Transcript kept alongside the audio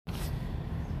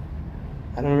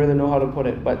I don't really know how to put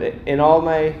it, but in all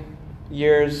my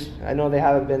years, I know they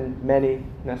haven't been many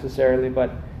necessarily,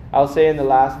 but I'll say in the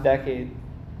last decade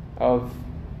of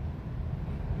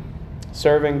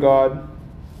serving God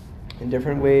in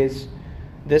different ways,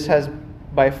 this has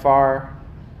by far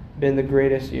been the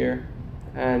greatest year.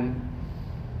 And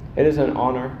it is an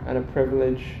honor and a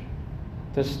privilege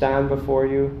to stand before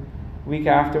you week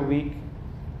after week.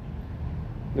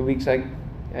 The weeks I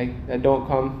don't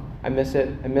come, I miss it.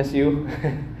 I miss you.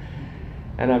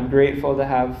 And I'm grateful to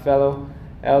have fellow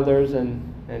elders and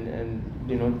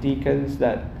deacons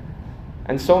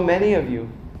and so many of you.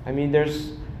 I mean,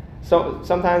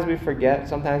 sometimes we forget,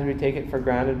 sometimes we take it for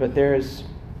granted, but there's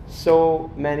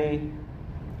so many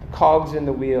cogs in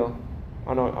the wheel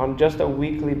on just a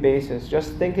weekly basis,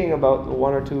 just thinking about the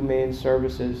one or two main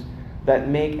services that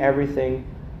make everything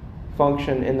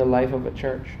function in the life of a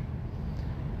church.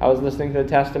 I was listening to a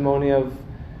testimony of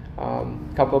a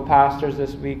couple of pastors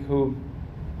this week who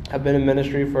have been in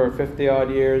ministry for 50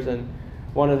 odd years, and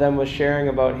one of them was sharing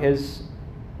about his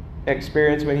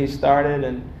experience when he started,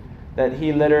 and that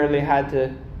he literally had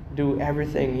to do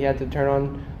everything. He had to turn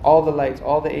on all the lights,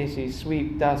 all the AC,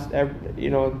 sweep, dust,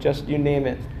 just you name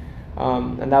it.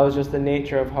 And that was just the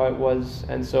nature of how it was.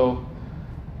 And so,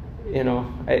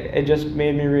 it just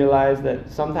made me realize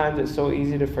that sometimes it's so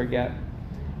easy to forget.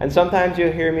 And sometimes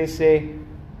you'll hear me say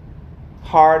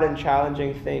hard and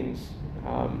challenging things,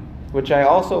 which I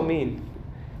also mean.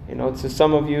 To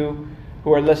some of you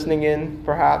who are listening in,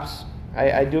 perhaps,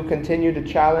 I do continue to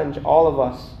challenge all of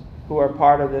us who are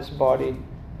part of this body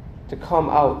to come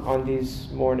out on these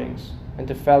mornings and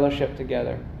to fellowship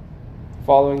together,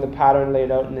 following the pattern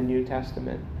laid out in the New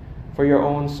Testament, for your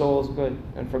own soul's good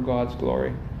and for God's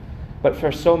glory. But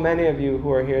for so many of you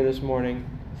who are here this morning,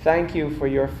 thank you for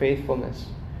your faithfulness.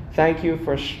 Thank you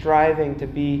for striving to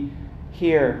be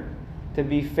here, to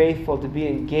be faithful, to be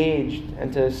engaged,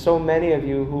 and to so many of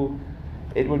you who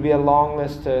it would be a long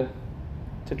list to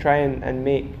try and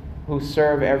make, who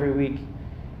serve every week.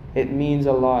 It means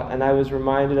a lot. And I was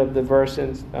reminded of the verse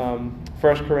in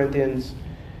 1 Corinthians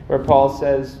where Paul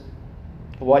says,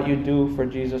 what you do for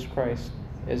Jesus Christ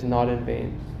is not in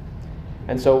vain.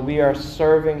 And so we are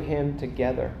serving Him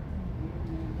together.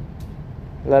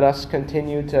 Let us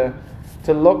continue to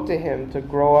look to Him to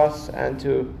grow us and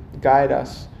to guide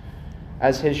us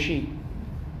as His sheep.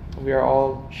 We are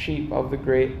all sheep of the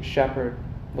great shepherd,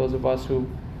 those of us who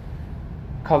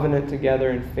covenant together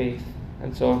in faith.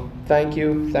 And so thank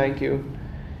you.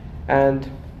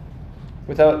 And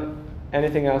without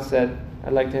anything else said,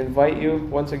 I'd like to invite you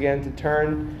once again to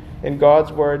turn in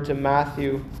God's Word to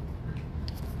Matthew,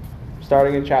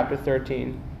 starting in chapter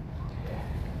 13.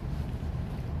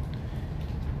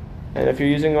 And if you're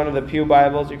using one of the Pew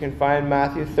Bibles, you can find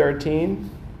Matthew 13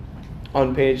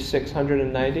 on page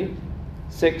 690.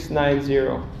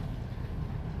 690.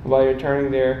 While you're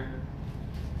turning there,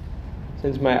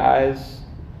 since my eyes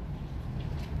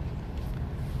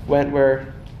went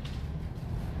where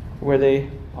they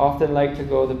often like to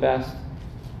go the best,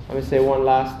 let me say one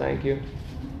last thank you.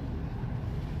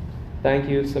 Thank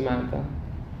you, Samantha.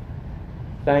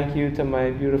 Thank you to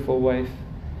my beautiful wife.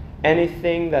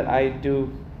 Anything that I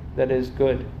do that is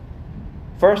good,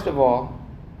 first of all,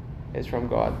 is from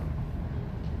God.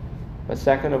 But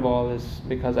second of all is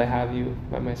because I have you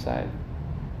by my side.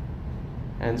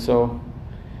 And so,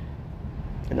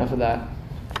 enough of that.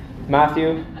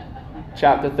 Matthew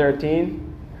chapter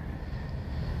 13,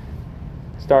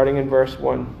 starting in verse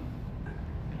 1.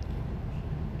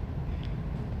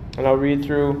 And I'll read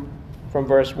through from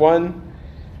verse 1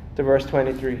 to verse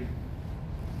 23.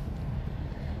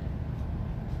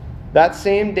 That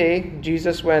same day,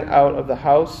 Jesus went out of the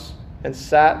house and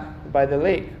sat by the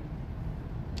lake.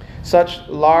 Such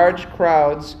large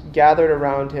crowds gathered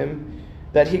around him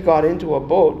that he got into a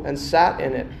boat and sat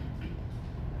in it,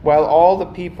 while all the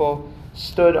people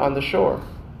stood on the shore.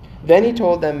 Then he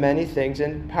told them many things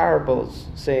in parables,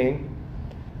 saying,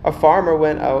 a farmer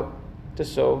went out to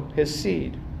sow his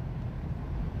seed.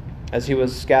 As he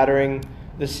was scattering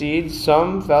the seeds,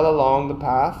 some fell along the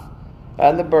path,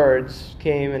 and the birds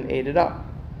came and ate it up.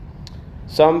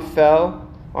 Some fell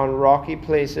on rocky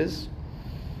places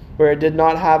where it did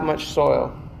not have much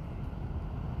soil.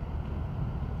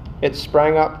 It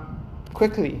sprang up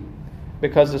quickly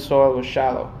because the soil was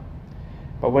shallow.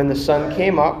 But when the sun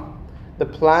came up, the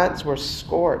plants were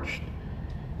scorched,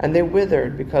 and they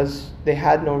withered because they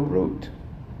had no root.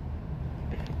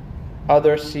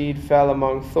 Other seed fell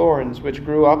among thorns, which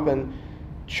grew up and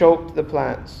choked the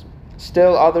plants.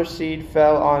 Still other seed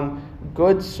fell on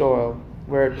good soil,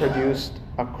 where it produced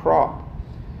a crop,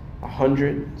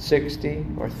 160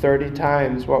 or 30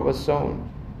 times what was sown.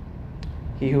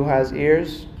 He who has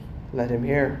ears, let him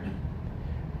hear."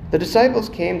 The disciples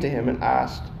came to him and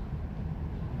asked,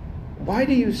 "Why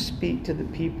do you speak to the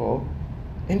people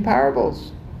in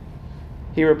parables?"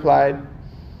 He replied,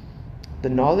 "The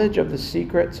knowledge of the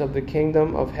secrets of the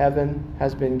kingdom of heaven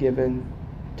has been given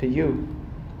to you,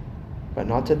 but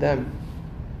not to them.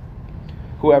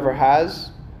 Whoever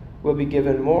has will be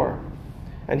given more,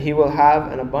 and he will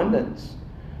have an abundance.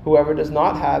 Whoever does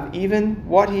not have, even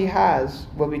what he has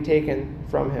will be taken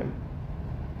from him.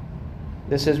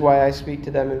 This is why I speak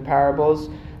to them in parables.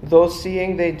 Though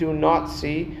seeing they do not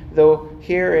see, though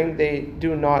hearing they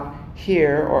do not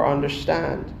hear or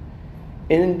understand.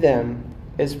 In them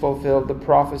is fulfilled the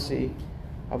prophecy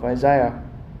of Isaiah.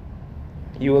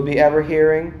 You will be ever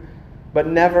hearing, but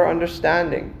never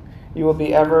understanding. You will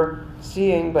be ever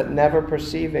seeing, but never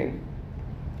perceiving.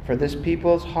 For this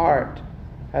people's heart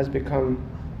has become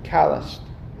calloused.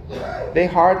 They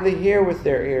hardly hear with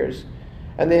their ears,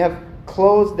 and they have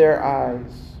closed their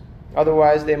eyes.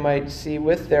 Otherwise they might see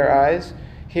with their eyes,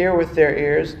 hear with their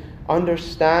ears,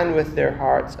 understand with their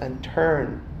hearts, and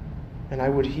turn, and I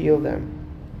would heal them.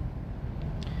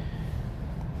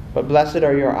 But blessed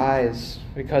are your eyes,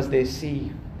 because they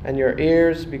see, and your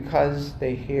ears, because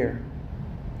they hear.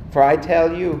 For I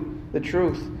tell you the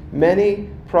truth, many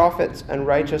prophets and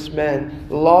righteous men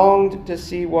longed to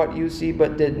see what you see,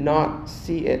 but did not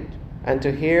see it, and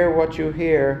to hear what you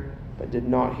hear, but did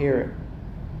not hear it.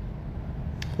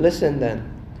 Listen then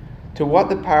to what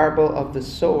the parable of the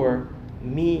sower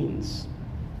means.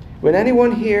 When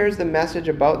anyone hears the message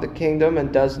about the kingdom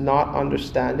and does not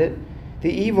understand it, the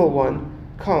evil one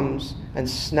comes and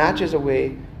snatches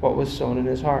away what was sown in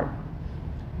his heart.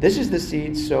 This is the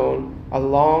seed sown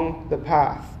along the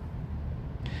path.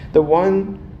 The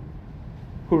one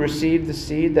who received the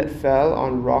seed that fell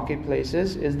on rocky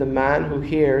places is the man who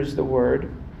hears the word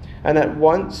and at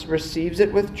once receives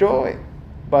it with joy.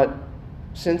 But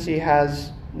since he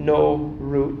has no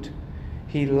root,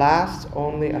 he lasts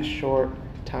only a short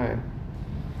time.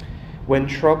 When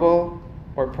trouble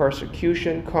or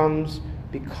persecution comes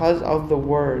because of the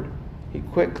word, he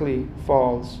quickly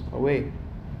falls away.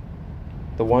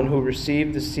 The one who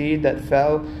received the seed that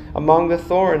fell among the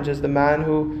thorns is the man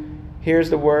who hears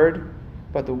the word,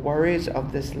 but the worries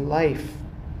of this life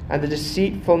and the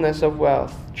deceitfulness of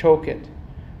wealth choke it,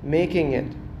 making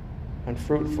it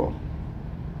unfruitful.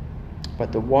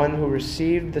 But the one who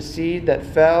received the seed that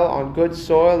fell on good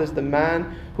soil is the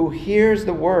man who hears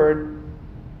the word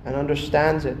and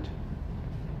understands it.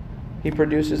 He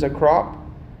produces a crop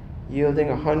yielding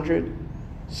 100,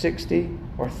 60,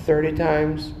 or 30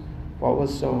 times what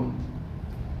was sown.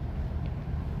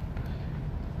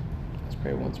 Let's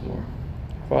pray once more.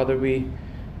 Father, we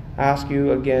ask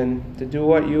you again to do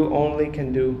what you only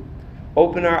can do.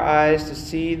 Open our eyes to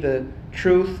see the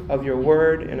truth of your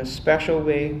word in a special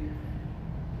way,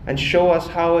 and show us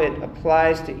how it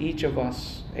applies to each of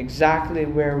us, exactly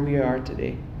where we are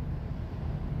today.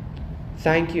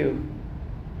 Thank you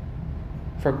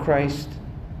for Christ.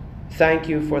 Thank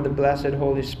you for the blessed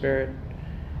Holy Spirit.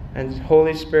 And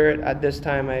Holy Spirit, at this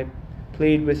time I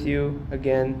plead with you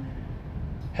again,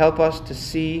 help us to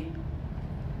see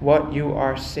what you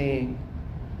are saying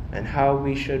and how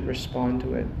we should respond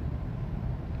to it.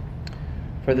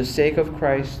 For the sake of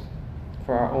Christ,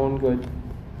 for our own good,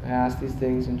 I ask these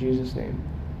things in Jesus' name.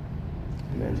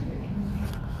 Amen.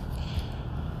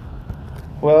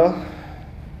 Well,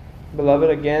 beloved,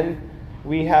 again,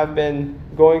 we have been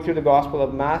going through the Gospel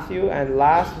of Matthew, and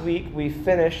last week we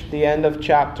finished the end of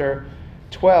chapter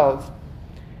 12.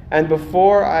 And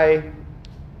before I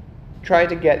try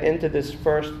to get into this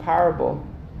first parable,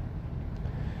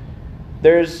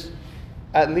 there's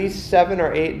at least 7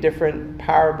 or 8 different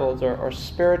parables or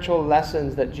spiritual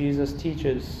lessons that Jesus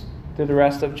teaches through the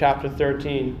rest of chapter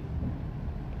 13.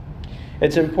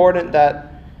 It's important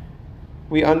that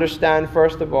we understand,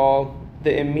 first of all,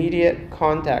 the immediate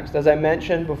context. As I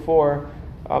mentioned before,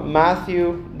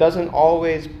 Matthew doesn't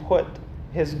always put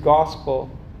his gospel,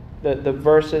 the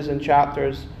verses and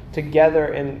chapters,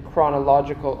 together in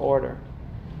chronological order.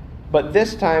 But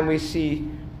this time we see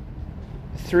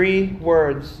 3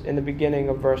 words in the beginning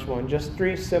of verse 1, just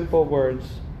 3 simple words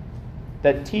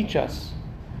that teach us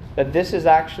that this is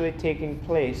actually taking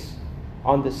place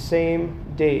on the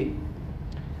same day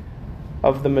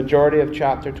of the majority of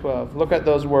chapter 12. Look at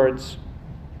those words.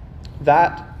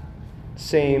 That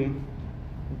same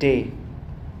day.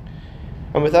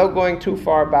 And without going too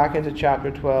far back into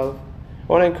chapter 12, I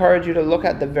want to encourage you to look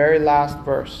at the very last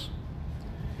verse.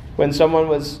 When someone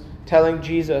was telling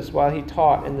Jesus while he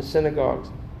taught in the synagogues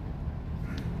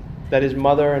that his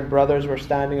mother and brothers were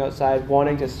standing outside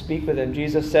wanting to speak with him,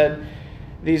 Jesus said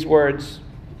these words,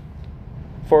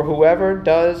 For whoever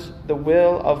does the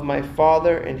will of my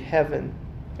Father in heaven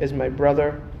is my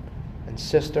brother and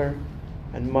sister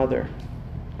and mother.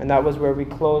 And that was where we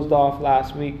closed off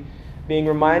last week, being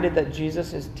reminded that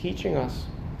Jesus is teaching us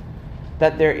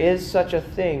that there is such a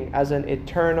thing as an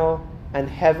eternal and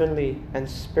heavenly and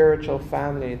spiritual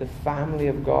family, the family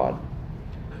of God,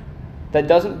 that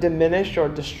doesn't diminish or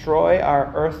destroy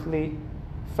our earthly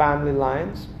family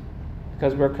lines,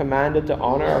 because we're commanded to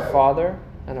honor our father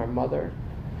and our mother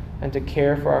and to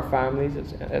care for our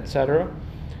families, etc.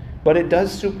 But it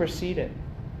does supersede it.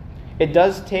 It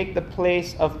does take the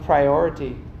place of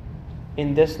priority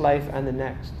in this life and the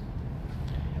next.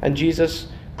 And Jesus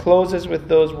closes with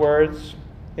those words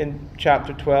in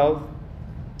chapter 12.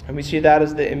 And we see that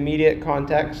as the immediate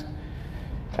context.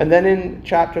 And then in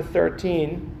chapter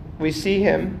 13, we see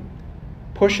him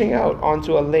pushing out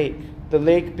onto a lake. The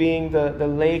lake being the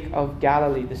lake of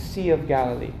Galilee, the Sea of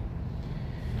Galilee.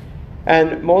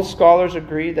 And most scholars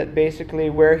agree that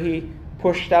basically where he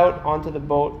pushed out onto the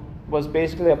boat was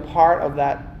basically a part of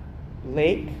that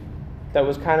lake that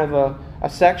was kind of a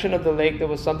section of the lake that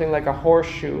was something like a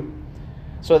horseshoe,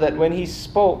 so that when he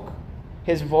spoke,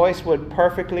 his voice would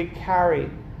perfectly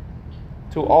carry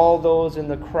to all those in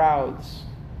the crowds,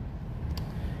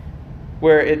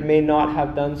 where it may not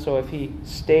have done so if he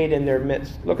stayed in their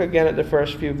midst. Look again at the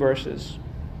first few verses.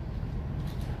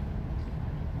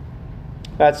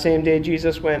 That same day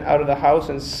Jesus went out of the house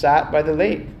and sat by the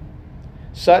lake.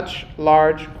 Such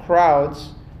large crowds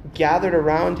gathered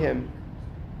around him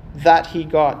that he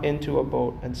got into a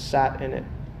boat and sat in it,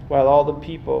 while all the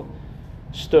people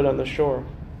stood on the shore.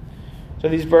 So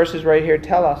these verses right here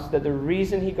tell us that the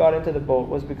reason he got into the boat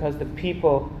was because the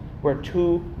people were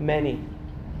too many.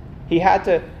 He had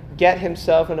to get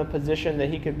himself in a position that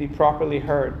he could be properly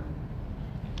heard.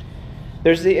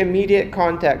 There's the immediate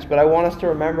context, but I want us to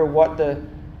remember what the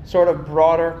sort of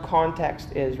broader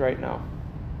context is right now.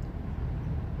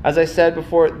 As I said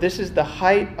before, this is the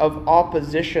height of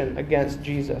opposition against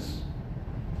Jesus.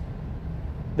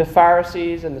 The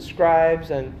Pharisees and the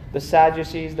scribes and the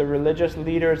Sadducees, the religious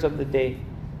leaders of the day,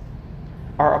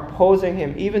 are opposing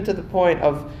him, even to the point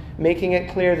of making it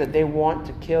clear that they want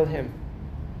to kill him.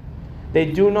 They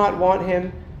do not want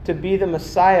him to be the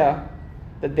Messiah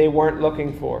that they weren't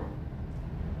looking for.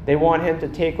 They want him to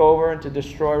take over and to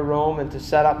destroy Rome and to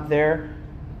set up their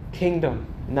kingdom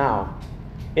now,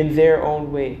 in their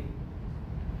own way,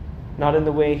 not in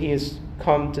the way he has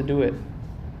come to do it.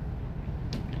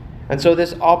 And so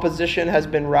this opposition has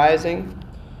been rising.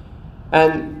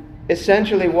 And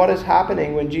essentially what is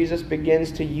happening when Jesus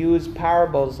begins to use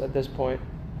parables at this point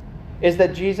is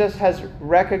that Jesus has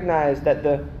recognized that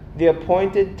the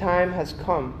appointed time has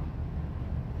come.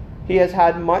 He has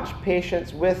had much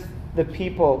patience with the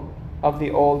people of the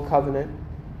old covenant,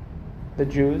 the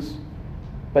Jews,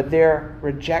 but they're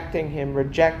rejecting him,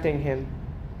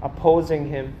 opposing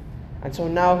him. And so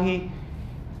now he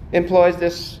employs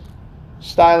this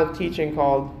style of teaching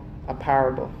called a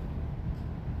parable.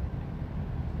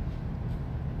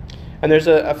 And there's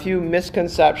a few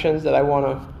misconceptions that I want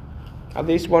to, at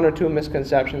least one or two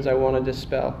misconceptions I want to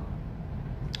dispel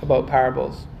about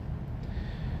parables.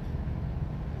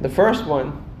 The first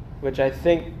one, which I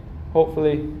think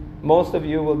hopefully most of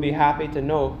you will be happy to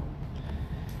know,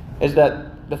 is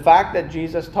that the fact that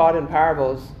Jesus taught in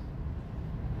parables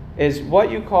is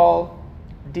what you call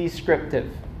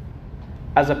descriptive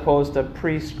as opposed to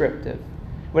prescriptive.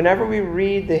 Whenever we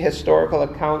read the historical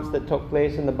accounts that took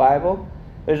place in the Bible,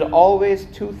 there's always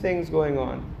two things going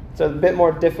on. It's a bit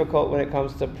more difficult when it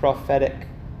comes to prophetic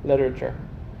literature.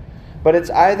 But it's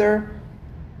either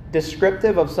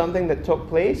descriptive of something that took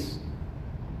place,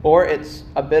 or it's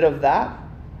a bit of that,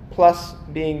 plus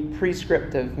being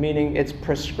prescriptive, meaning it's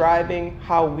prescribing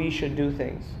how we should do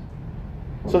things.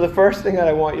 So the first thing that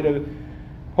I want you to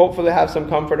hopefully have some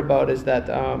comfort about is that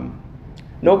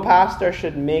no pastor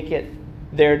should make it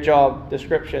their job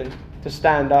description to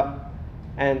stand up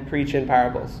and preach in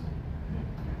parables.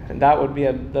 And that would be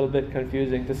a little bit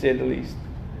confusing, to say the least.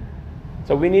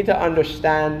 So we need to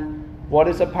understand what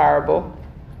is a parable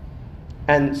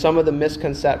and some of the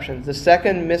misconceptions. The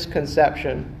second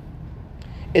misconception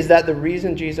is that the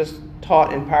reason Jesus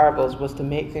taught in parables was to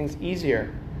make things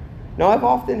easier. Now, I've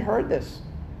often heard this.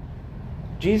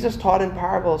 Jesus taught in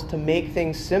parables to make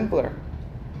things simpler.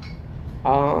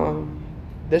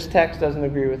 This text doesn't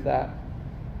agree with that.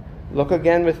 Look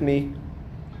again with me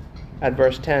at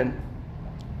verse 10.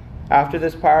 After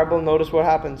this parable, notice what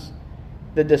happens.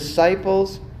 The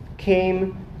disciples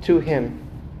came to him.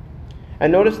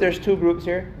 And notice there's two groups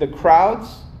here, the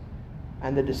crowds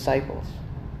and the disciples.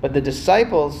 But the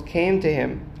disciples came to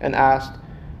him and asked,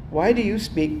 "Why do you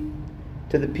speak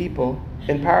to the people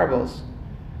in parables.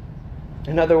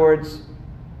 In other words,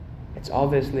 it's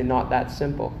obviously not that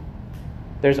simple.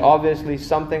 There's obviously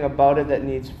something about it that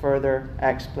needs further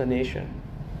explanation.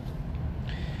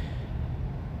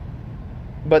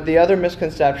 But the other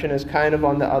misconception is kind of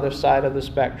on the other side of the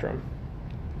spectrum.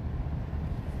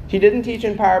 He didn't teach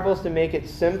in parables to make it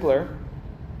simpler,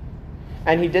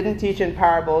 and he didn't teach in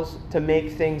parables to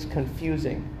make things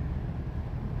confusing.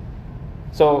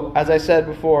 So, as I said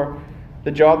before,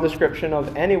 the job description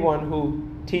of anyone who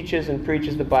teaches and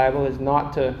preaches the Bible is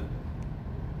not to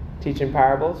teach in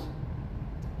parables.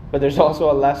 But there's also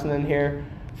a lesson in here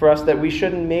for us that we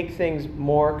shouldn't make things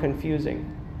more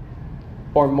confusing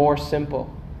or more simple.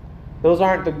 Those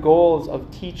aren't the goals of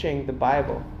teaching the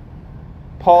Bible.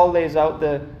 Paul lays out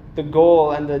the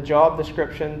goal and the job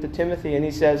description to Timothy, and he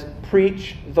says,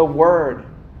 preach the word.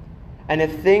 And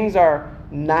if things are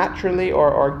naturally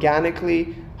or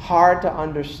organically hard to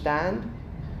understand,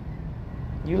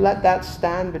 you let that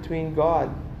stand between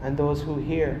God and those who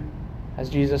hear. As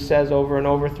Jesus says over and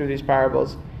over through these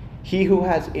parables, he who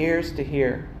has ears to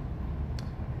hear,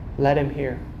 let him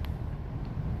hear.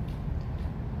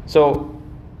 So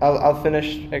I'll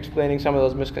finish explaining some of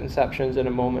those misconceptions in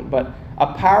a moment. But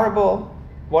a parable,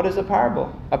 what is a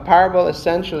parable? A parable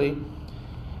essentially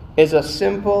is a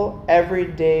simple,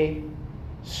 everyday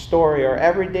story or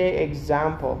everyday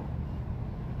example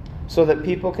so that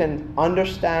people can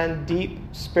understand deep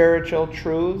spiritual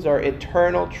truths or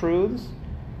eternal truths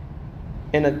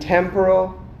in a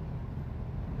temporal,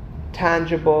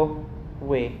 tangible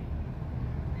way.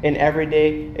 In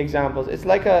everyday examples. It's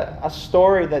like a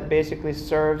story that basically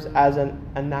serves as an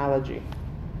analogy.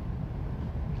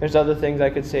 There's other things I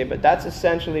could say, but that's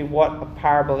essentially what a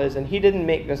parable is. And he didn't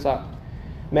make this up.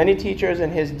 Many teachers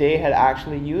in his day had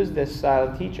actually used this style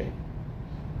of teaching.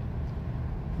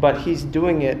 But he's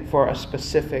doing it for a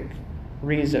specific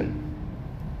reason.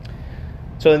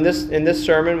 So in this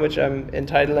sermon, which I'm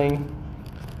entitling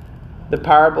The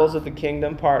Parables of the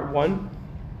Kingdom, Part 1,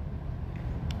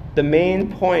 the main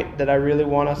point that I really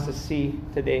want us to see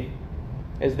today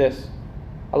is this.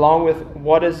 Along with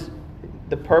what is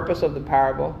the purpose of the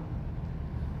parable,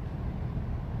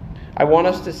 I want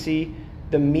us to see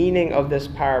the meaning of this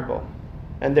parable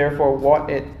and therefore what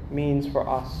it means for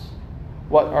us.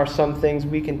 What are some things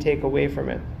we can take away from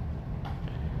it?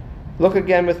 Look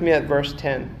again with me at verse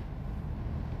 10.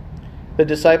 The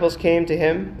disciples came to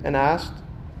him and asked,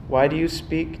 "Why do you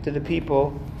speak to the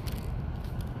people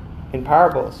in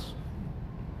parables?"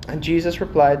 And Jesus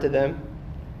replied to them,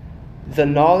 "The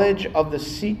knowledge of the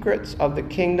secrets of the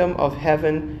kingdom of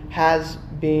heaven has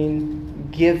been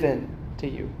given to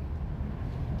you."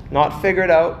 Not figured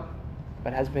out,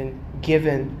 but has been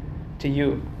given to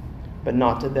you, but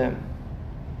not to them.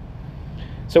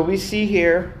 So we see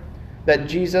here that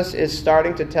Jesus is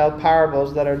starting to tell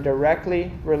parables that are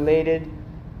directly related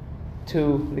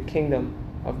to the kingdom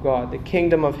of God, the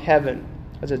kingdom of heaven,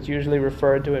 as it's usually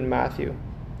referred to in Matthew.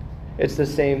 It's the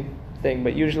same thing,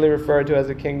 but usually referred to as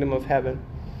the kingdom of heaven.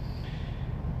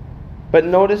 But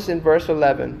notice in verse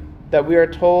 11 that we are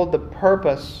told the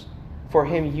purpose for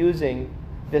him using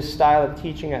this style of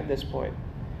teaching at this point.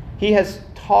 He has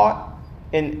taught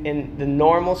in the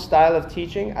normal style of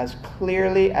teaching as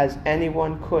clearly as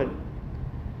anyone could.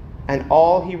 And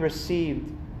all he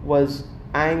received was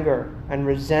anger and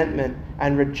resentment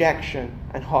and rejection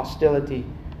and hostility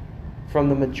from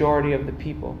the majority of the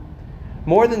people.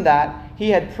 More than that,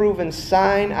 he had proven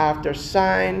sign after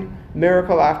sign,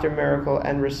 miracle after miracle,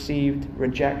 and received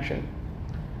rejection.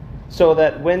 So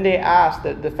that when they asked,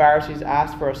 that the Pharisees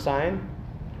asked for a sign,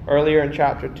 earlier in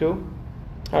chapter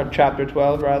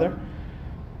 12 rather,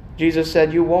 Jesus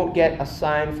said, "You won't get a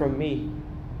sign from me,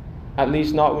 at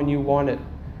least not when you want it.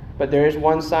 But there is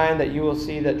one sign that you will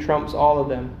see that trumps all of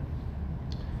them.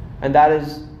 And that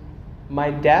is my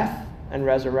death and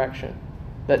resurrection.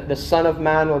 That the Son of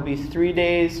Man will be 3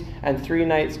 days and 3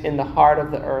 nights in the heart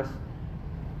of the earth,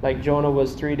 like Jonah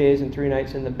was 3 days and 3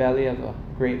 nights in the belly of a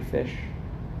great fish.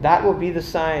 That will be the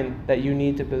sign that you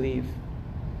need to believe."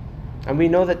 And we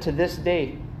know that to this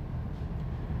day,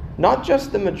 not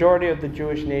just the majority of the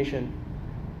Jewish nation,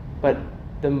 but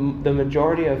the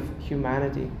majority of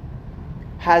humanity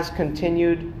has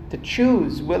continued to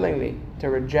choose willingly to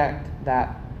reject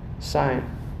that sign.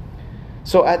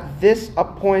 So at this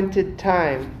appointed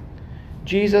time,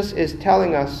 Jesus is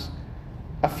telling us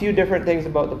a few different things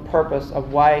about the purpose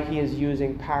of why he is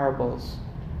using parables.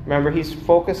 Remember, he's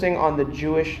focusing on the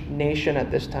Jewish nation at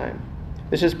this time.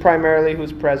 This is primarily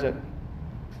who's present.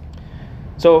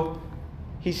 So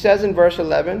he says in verse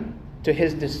 11 to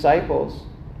his disciples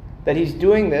that he's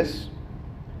doing this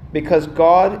because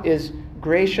God is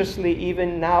graciously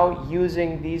even now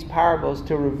using these parables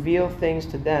to reveal things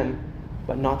to them,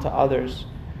 but not to others.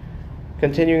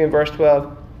 Continuing in verse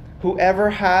 12, whoever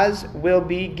has will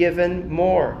be given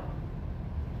more,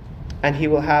 and he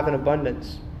will have an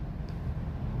abundance.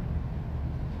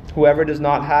 Whoever does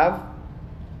not have,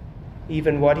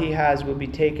 even what he has will be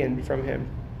taken from him.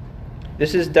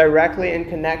 This is directly in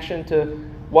connection to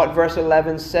what verse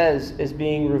 11 says is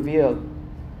being revealed.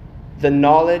 The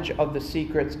knowledge of the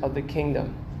secrets of the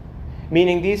kingdom.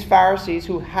 Meaning these Pharisees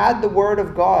who had the word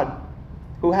of God,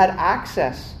 who had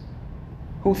access,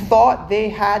 who thought they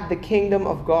had the kingdom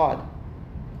of God,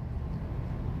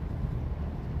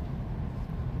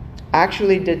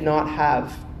 actually did not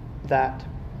have that.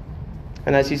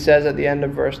 And as he says at the end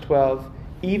of verse 12,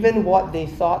 even what they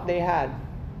thought they had,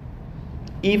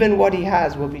 even what he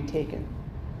has will be taken.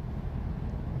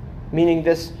 Meaning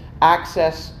this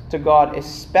access to God,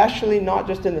 especially not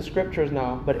just in the scriptures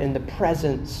now, but in the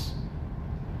presence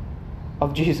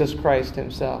of Jesus Christ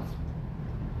himself.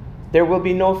 There will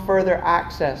be no further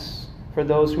access for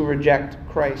those who reject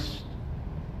Christ.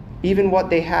 Even what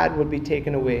they had would be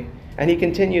taken away. And he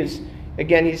continues,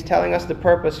 again, he's telling us the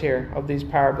purpose here of these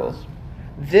parables.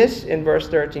 This, in verse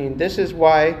 13, this is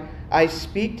why I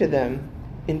speak to them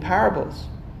in parables.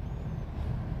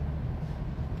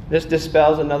 This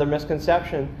dispels another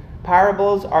misconception.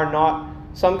 Parables are not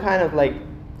some kind of like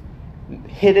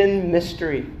hidden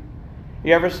mystery.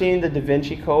 You ever seen the Da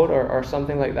Vinci Code or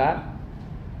something like that?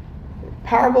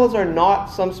 Parables are not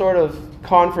some sort of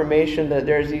confirmation that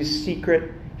there's these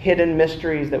secret hidden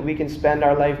mysteries that we can spend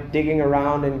our life digging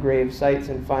around in grave sites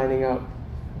and finding out.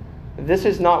 This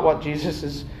is not what Jesus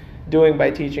is doing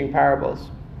by teaching parables.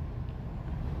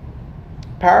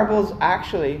 Parables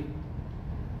actually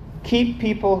keep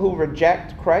people who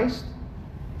reject Christ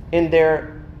in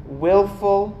their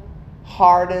willful,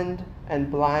 hardened,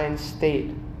 and blind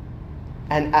state.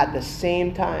 And at the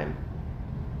same time,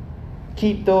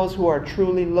 keep those who are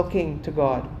truly looking to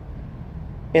God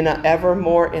in an ever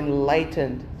more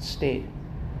enlightened state.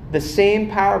 The same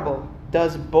parable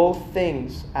does both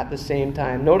things at the same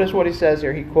time. Notice what he says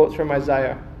here. He quotes from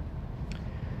Isaiah.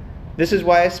 This is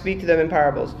why I speak to them in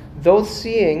parables. Though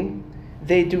seeing,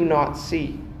 they do not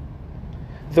see.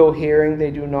 Though hearing,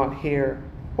 they do not hear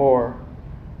or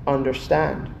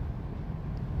understand.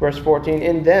 Verse 14,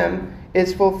 in them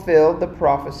is fulfilled the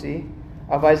prophecy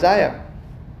of Isaiah.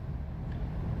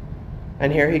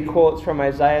 And here he quotes from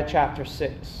Isaiah chapter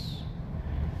 6,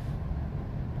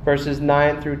 verses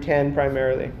 9 through 10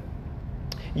 primarily.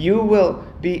 You will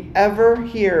be ever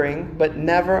hearing, but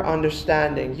never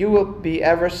understanding. You will be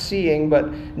ever seeing,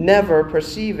 but never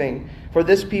perceiving. For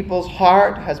this people's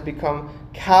heart has become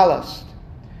calloused.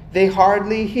 They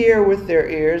hardly hear with their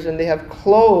ears, and they have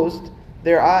closed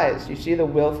their eyes. You see the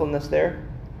willfulness there?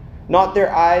 Not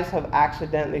their eyes have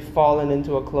accidentally fallen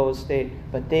into a closed state,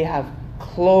 but they have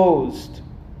closed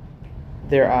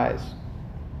their eyes.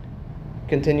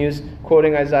 Continues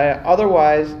quoting Isaiah.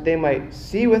 Otherwise, they might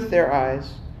see with their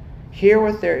eyes, hear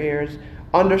with their ears,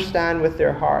 understand with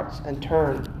their hearts, and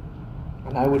turn,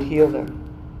 and I would heal them.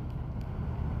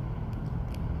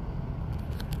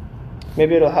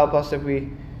 Maybe it'll help us if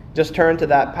we just turn to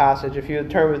that passage. If you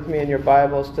turn with me in your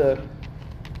Bibles to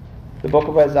the book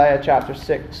of Isaiah chapter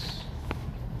 6.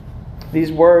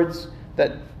 These words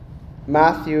that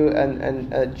Matthew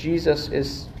and Jesus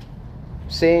is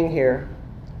saying here,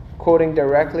 quoting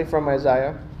directly from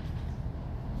Isaiah.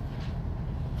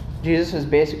 Jesus is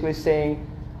basically saying,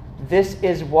 this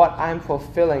is what I'm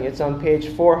fulfilling. It's on page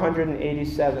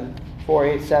 487,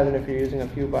 487 if you're using a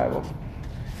Pew Bible.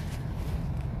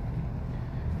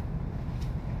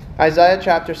 Isaiah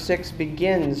chapter 6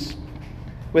 begins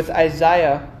with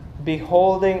Isaiah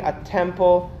beholding a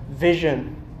temple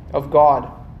vision of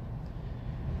God.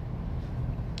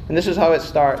 And this is how it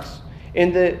starts.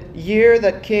 In the year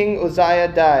that King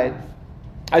Uzziah died,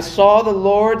 I saw the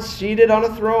Lord seated on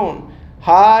a throne,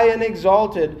 high and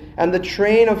exalted, and the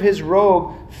train of his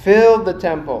robe filled the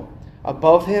temple.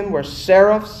 Above him were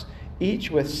seraphs, each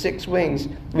with 6 wings.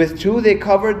 With 2 they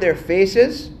covered their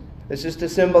faces. This is to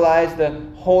symbolize the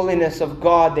holiness of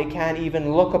God. They can't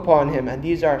even look upon him, and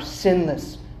these are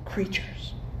sinless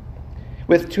creatures.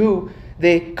 With 2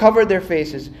 they covered their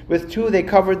faces. With 2 they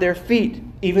covered their feet.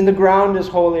 Even the ground is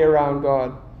holy around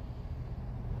God.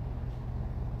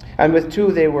 And with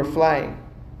 2 they were flying,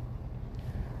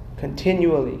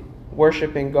 continually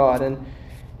worshiping God.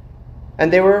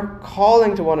 And they were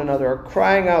calling to one another, or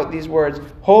crying out these words,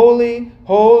 Holy,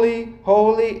 holy,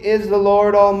 holy is the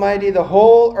Lord Almighty. The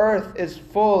whole earth is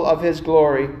full of his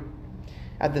glory.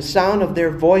 At the sound of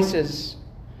their voices,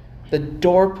 the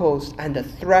doorposts and the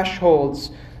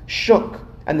thresholds shook,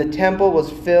 and the temple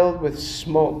was filled with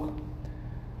smoke.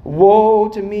 Woe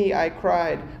to me, I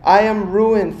cried. I am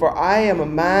ruined, for I am a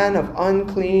man of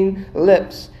unclean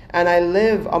lips, and I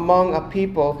live among a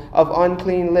people of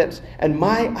unclean lips. And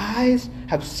my eyes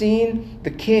have seen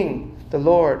the King, the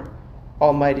Lord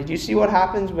Almighty. Do you see what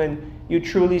happens when you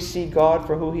truly see God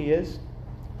for who He is?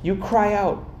 You cry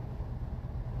out,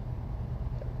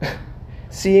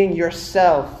 seeing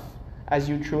yourself as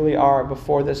you truly are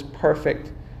before this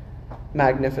perfect,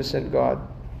 magnificent God.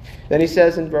 Then he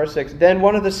says in verse 6, Then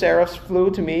one of the seraphs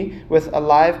flew to me with a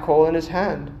live coal in his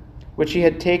hand, which he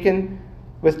had taken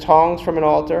with tongs from an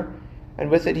altar, and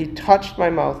with it he touched my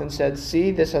mouth and said,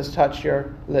 See, this has touched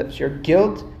your lips. Your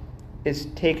guilt is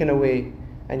taken away,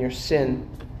 and your sin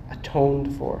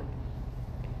atoned for.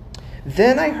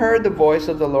 Then I heard the voice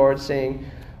of the Lord saying,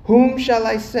 Whom shall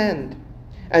I send?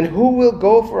 And who will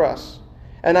go for us?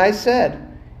 And I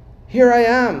said, Here I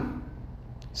am.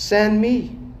 Send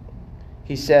me.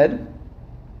 He said,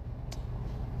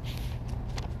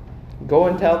 Go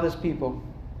and tell this people.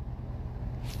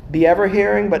 Be ever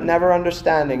hearing, but never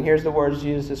understanding. Here's the words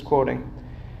Jesus is quoting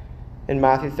in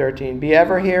Matthew 13. Be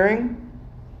ever hearing,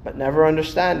 but never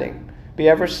understanding. Be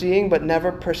ever seeing, but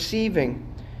never perceiving.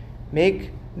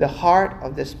 Make the heart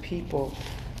of this people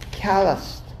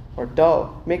calloused or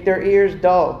dull. Make their ears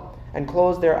dull and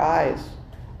close their eyes.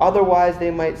 Otherwise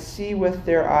they might see with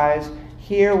their eyes,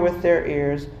 hear with their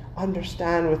ears,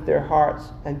 understand with their hearts,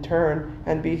 and turn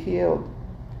and be healed.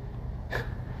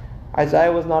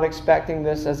 Isaiah was not expecting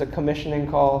this as a commissioning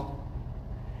call.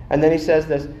 And then he says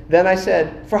this, Then I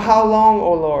said, For how long,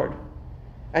 O Lord?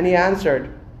 And he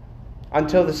answered,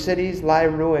 Until the cities lie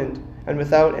ruined and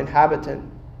without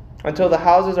inhabitant, until the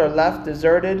houses are left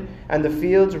deserted and the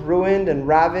fields ruined and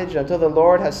ravaged, until the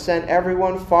Lord has sent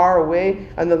everyone far away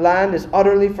and the land is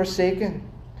utterly forsaken.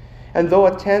 And though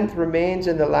a tenth remains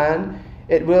in the land,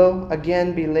 it will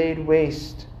again be laid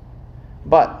waste.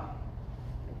 But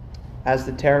as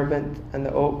the terebinth and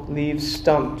the oak leave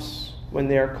stumps when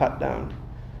they are cut down,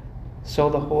 so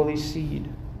the holy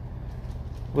seed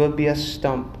will be a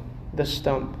stump, the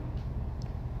stump.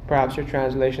 Perhaps your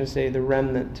translations say the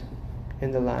remnant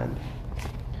in the land.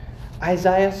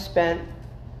 Isaiah spent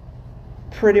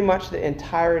pretty much the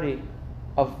entirety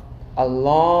of a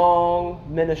long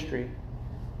ministry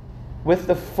with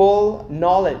the full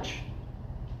knowledge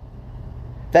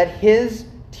that his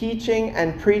teaching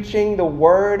and preaching the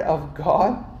Word of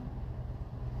God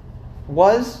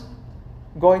was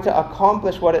going to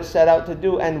accomplish what it set out to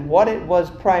do, and what it was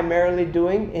primarily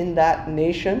doing in that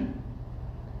nation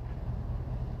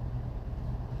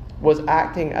was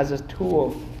acting as a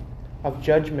tool of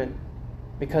judgment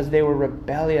because they were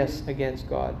rebellious against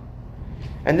God.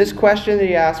 And this question that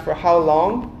he asked, for how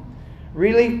long,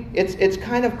 really it's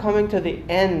kind of coming to the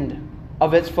end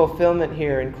of its fulfillment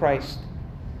here in Christ.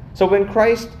 So when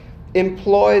Christ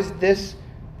employs this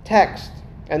text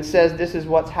and says this is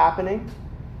what's happening,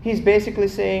 he's basically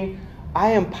saying, I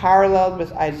am paralleled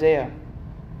with Isaiah.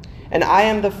 And I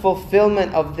am the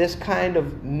fulfillment of this kind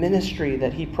of ministry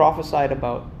that he prophesied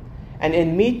about. And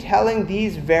in me telling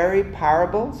these very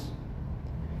parables,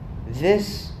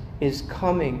 this is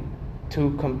coming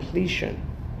to completion.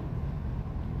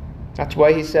 That's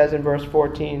why he says in verse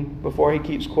 14, before he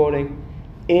keeps quoting,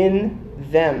 in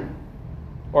them,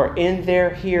 or in their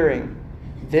hearing,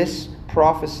 this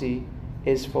prophecy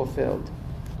is fulfilled.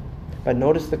 But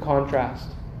notice the contrast.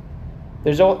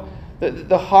 There's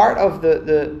the heart of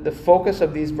the focus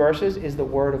of these verses is the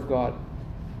Word of God.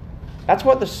 That's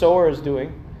what the sower is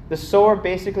doing. The sower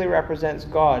basically represents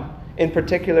God, in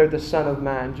particular the Son of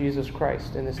Man, Jesus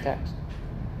Christ, in this text.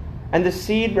 And the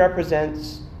seed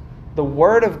represents the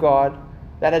Word of God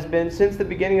that has been, since the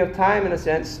beginning of time, in a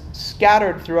sense,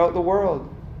 scattered throughout the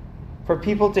world for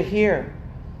people to hear.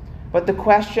 But the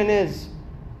question is,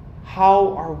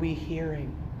 how are we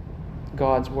hearing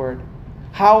God's Word?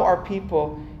 How are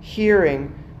people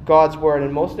hearing God's Word?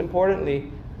 And most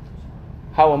importantly,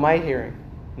 how am I hearing?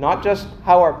 Not just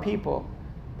how are people,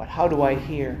 but how do I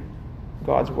hear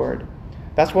God's Word?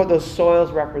 That's what those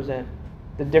soils represent,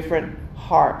 the different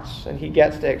hearts. And he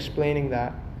gets to explaining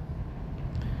that.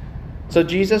 So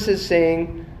Jesus is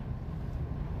saying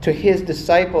to his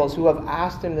disciples who have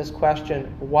asked him this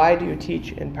question, why do you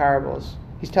teach in parables?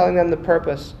 He's telling them the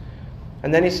purpose.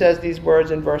 And then he says these words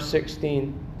in verse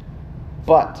 16.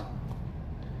 But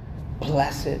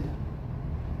blessed,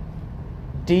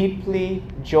 deeply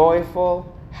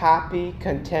joyful, happy,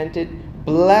 contented,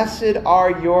 blessed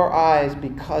are your eyes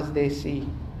because they see,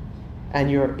 and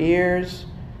your ears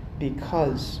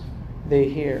because they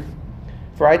hear.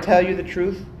 For I tell you the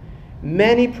truth,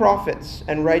 Many prophets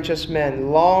and righteous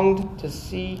men longed to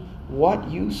see what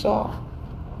you saw,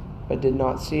 but did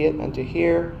not see it, and to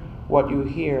hear what you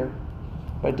hear,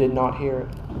 but did not hear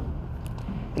it.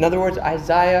 In other words,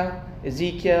 Isaiah,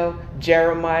 Ezekiel,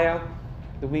 Jeremiah,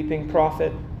 the weeping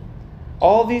prophet,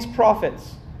 all these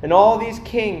prophets and all these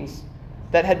kings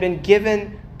that had been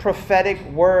given prophetic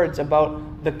words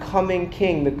about the coming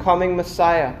king, the coming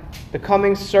Messiah, the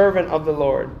coming servant of the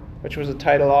Lord, which was a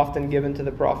title often given to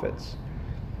the prophets.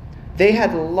 They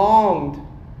had longed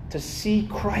to see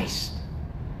Christ,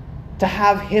 to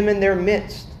have him in their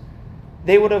midst.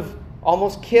 They would have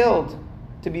almost killed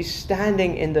to be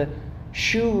standing in the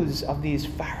shoes of these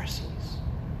Pharisees.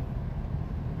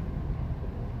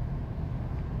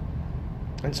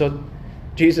 And so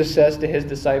Jesus says to his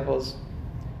disciples,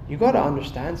 you got to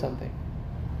understand something.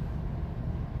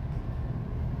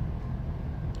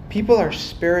 People are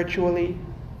spiritually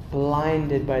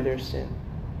blinded by their sin.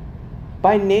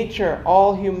 By nature,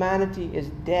 all humanity is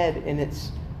dead in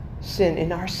its sin,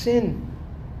 in our sin.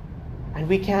 And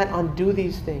we can't undo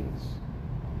these things.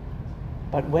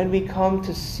 But when we come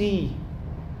to see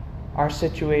our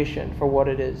situation for what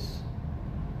it is,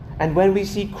 and when we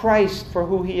see Christ for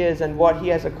who he is and what he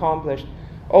has accomplished,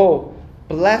 oh,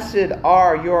 blessed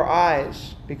are your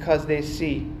eyes because they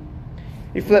see.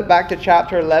 You flip back to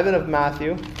chapter 11 of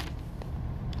Matthew,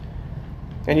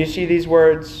 and you see these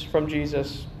words from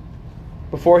Jesus.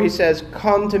 Before he says,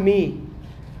 come to me,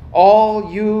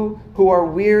 all you who are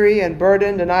weary and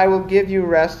burdened, and I will give you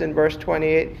rest, in verse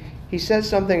 28, he says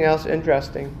something else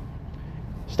interesting,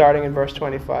 starting in verse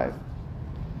 25.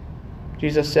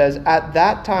 Jesus says, at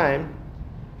that time,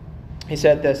 he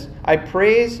said this, I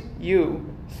praise you,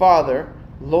 Father,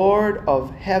 Lord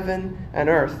of heaven and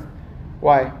earth.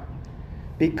 Why?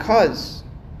 Because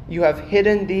you have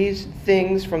hidden these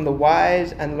things from the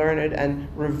wise and learned and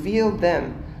revealed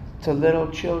them to little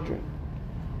children.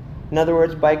 In other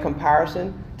words, by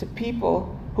comparison to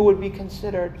people who would be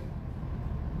considered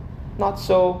not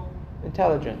so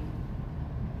intelligent,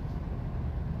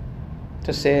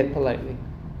 to say it politely.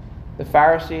 The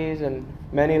Pharisees and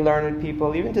many learned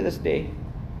people, even to this day,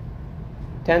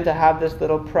 tend to have this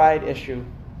little pride issue.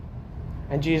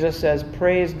 And Jesus says,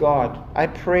 praise God. I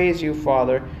praise you,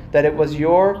 Father, that it was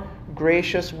your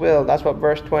gracious will. That's what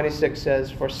verse 26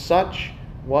 says. For such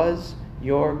was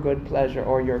your good pleasure,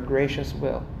 or your gracious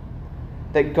will.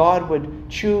 That God would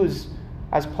choose,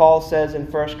 as Paul says in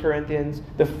 1 Corinthians,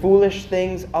 the foolish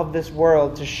things of this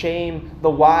world to shame the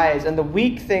wise, and the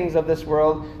weak things of this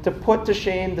world to put to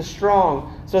shame the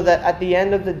strong, so that at the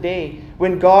end of the day,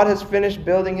 when God has finished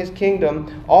building his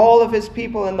kingdom, all of his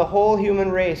people and the whole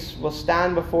human race will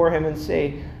stand before him and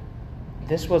say,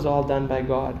 this was all done by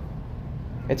God.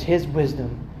 It's his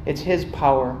wisdom, it's his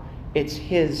power, it's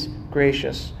his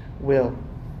gracious will.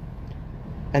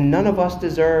 And none of us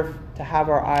deserve to have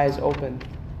our eyes opened.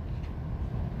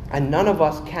 And none of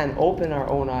us can open our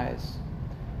own eyes.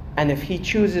 And if he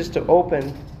chooses to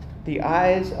open the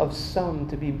eyes of some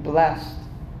to be blessed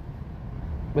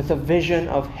with a vision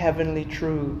of heavenly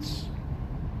truths,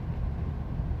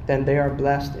 then they are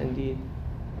blessed indeed.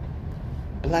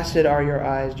 Blessed are your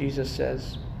eyes, Jesus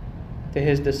says to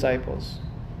his disciples.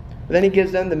 But then he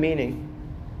gives them the meaning.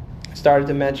 I started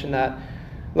to mention that.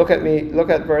 Look at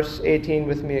verse 18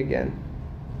 with me again.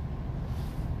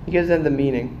 He gives them the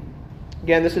meaning.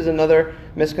 Again, this is another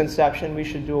misconception we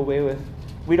should do away with.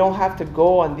 We don't have to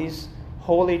go on these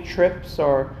holy trips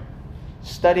or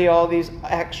study all these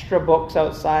extra books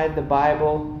outside the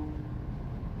Bible.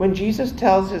 When Jesus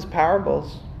tells his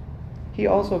parables, he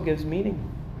also gives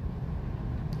meaning.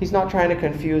 He's not trying to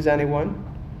confuse anyone.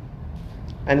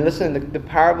 And listen, the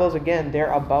parables, again,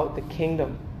 they're about the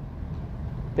kingdom.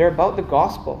 They're about the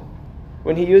gospel.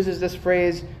 When he uses this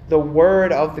phrase, the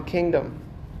word of the kingdom,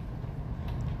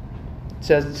 it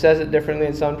says it differently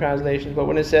in some translations, but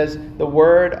when it says the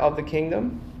word of the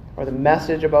kingdom, or the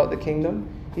message about the kingdom,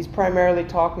 he's primarily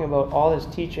talking about all his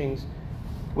teachings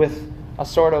with a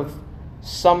sort of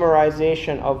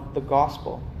summarization of the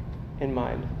gospel in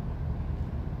mind.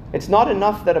 It's not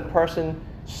enough that a person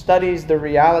studies the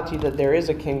reality that there is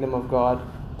a kingdom of God,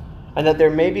 and that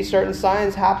there may be certain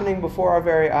signs happening before our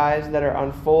very eyes that are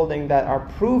unfolding, that are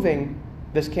proving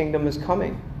this kingdom is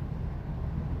coming.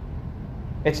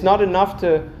 It's not enough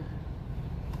to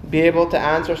be able to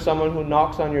answer someone who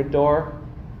knocks on your door,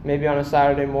 maybe on a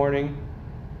Saturday morning,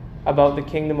 about the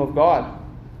kingdom of God.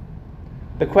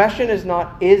 The question is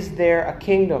not, is there a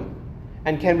kingdom?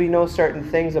 And can we know certain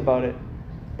things about it?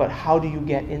 But how do you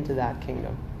get into that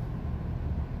kingdom?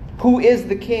 Who is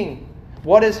the king?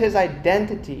 What is his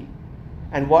identity?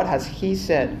 And what has he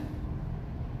said?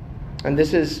 And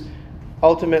this is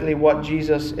ultimately what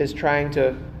Jesus is trying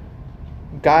to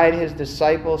guide his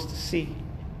disciples to see.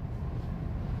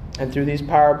 And through these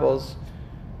parables,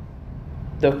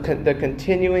 the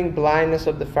continuing blindness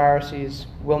of the Pharisees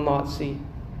will not see.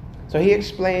 So he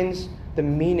explains the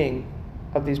meaning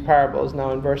of these parables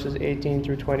now in verses 18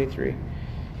 through 23.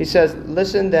 He says,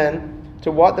 "Listen then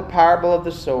to what the parable of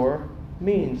the sower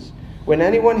means. When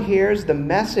anyone hears the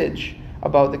message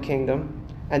about the kingdom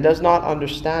and does not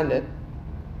understand it,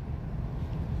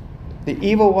 the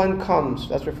evil one comes,"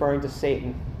 that's referring to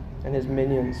Satan and his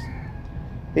minions.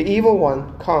 "The evil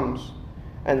one comes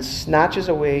and snatches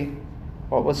away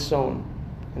what was sown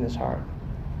in his heart.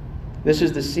 This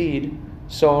is the seed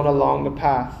sown along the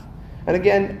path." And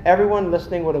again, everyone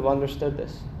listening would have understood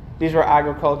this. These were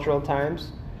agricultural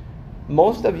times.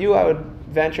 Most of you, I would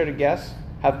venture to guess,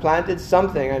 have planted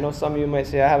something. I know some of you might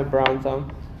say, "I have a brown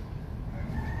thumb."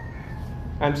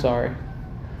 I'm sorry.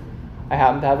 I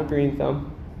happen to have a green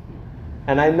thumb.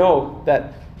 And I know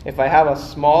that if I have a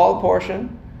small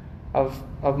portion of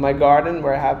my garden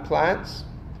where I have plants,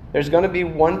 there's going to be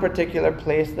one particular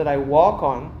place that I walk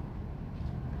on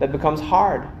that becomes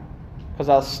hard. Because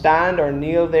I'll stand or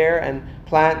kneel there and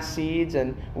plant seeds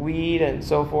and weed and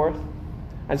so forth.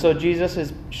 And so Jesus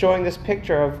is showing this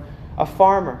picture of a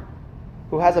farmer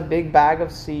who has a big bag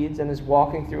of seeds and is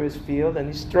walking through his field, and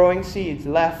he's throwing seeds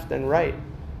left and right.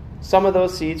 Some of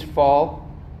those seeds fall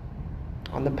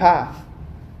on the path.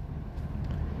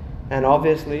 And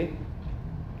obviously,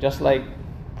 just like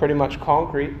pretty much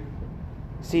concrete,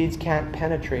 seeds can't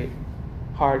penetrate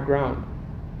hard ground.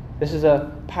 This is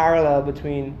a parallel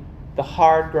between the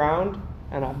hard ground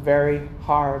and a very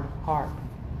hard heart.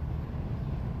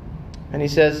 And he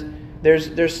says,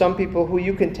 there's some people who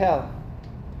you can tell,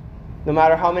 no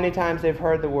matter how many times they've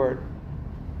heard the word,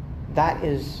 that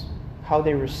is how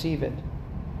they receive it.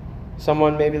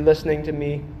 Someone may be listening to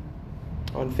me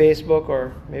on Facebook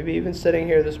or maybe even sitting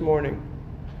here this morning.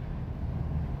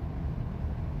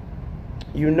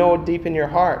 You know deep in your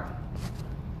heart,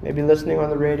 maybe listening on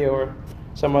the radio or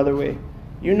some other way,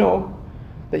 you know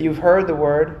that you've heard the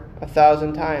word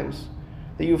 1,000 times,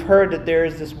 that you've heard that there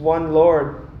is this one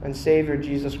Lord and Savior,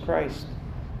 Jesus Christ.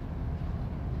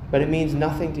 But it means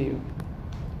nothing to you.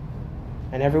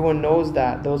 And everyone knows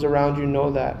that. Those around you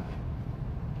know that.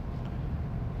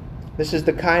 This is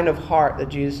the kind of heart that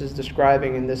Jesus is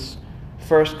describing in this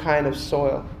first kind of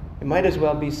soil. It might as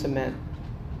well be cement.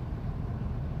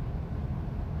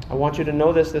 I want you to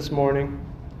know this morning.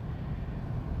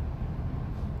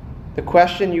 The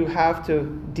question you have to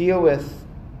deal with,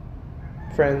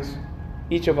 friends,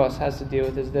 each of us has to deal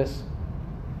with, is this: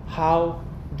 how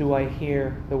do I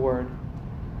hear the word?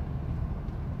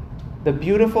 The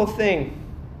beautiful thing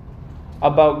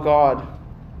about God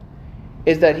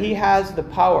is that He has the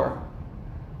power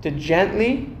to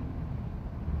gently,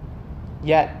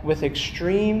 yet with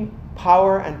extreme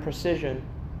power and precision,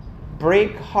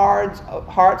 break hearts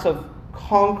of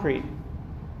concrete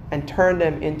and turn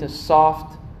them into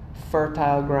soft,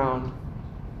 fertile ground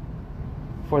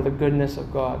for the goodness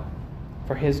of God,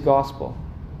 for His gospel.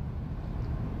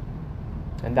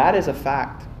 And that is a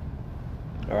fact,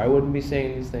 or I wouldn't be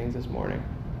saying these things this morning.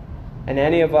 And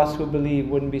any of us who believe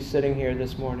wouldn't be sitting here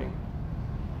this morning.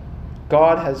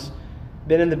 God has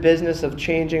been in the business of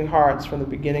changing hearts from the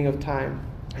beginning of time.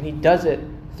 And He does it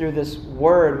through this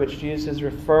word which Jesus is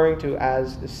referring to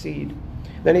as the seed.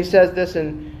 Then He says this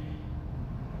in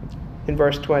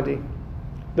verse 20.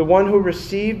 The one who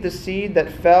received the seed that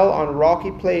fell on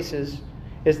rocky places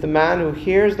is the man who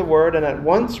hears the word and at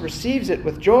once receives it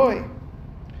with joy.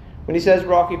 When He says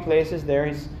rocky places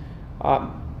there,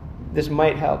 this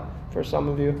might help for some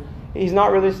of you. He's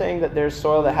not really saying that there's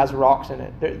soil that has rocks in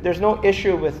it. There's no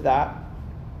issue with that.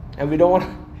 And we don't want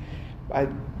to... I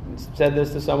said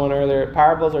this to someone earlier.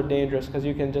 Parables are dangerous because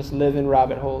you can just live in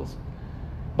rabbit holes.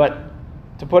 But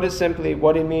to put it simply,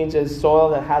 what he means is soil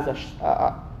that has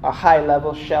a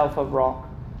high-level shelf of rock,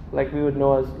 like we would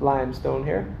know as limestone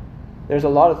here. There's a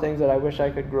lot of things that I wish I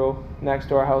could grow next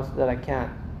to our house that I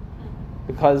can't.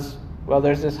 Because, well,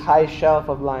 there's this high shelf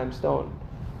of limestone.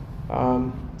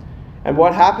 And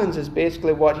what happens is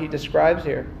basically what he describes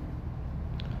here.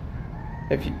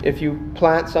 If you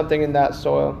plant something in that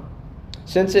soil,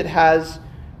 since it has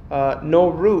no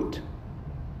root,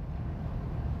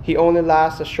 he only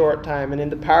lasts a short time. And in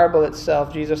the parable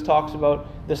itself, Jesus talks about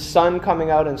the sun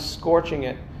coming out and scorching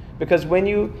it. Because when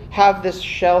you have this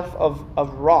shelf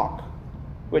of rock,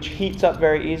 which heats up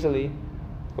very easily,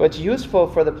 well, it's useful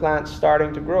for the plant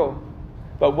starting to grow.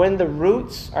 But when the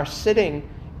roots are sitting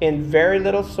in very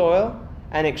little soil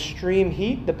and extreme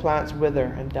heat, the plants wither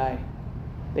and die.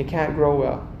 They can't grow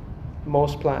well.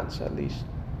 Most plants, at least.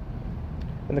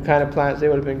 and the kind of plants they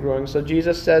would have been growing. So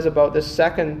Jesus says about this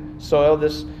second soil,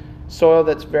 this soil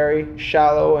that's very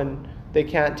shallow and they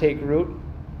can't take root.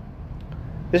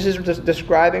 This is just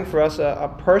describing for us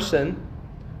a person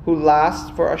who lasts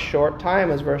for a short time,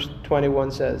 as verse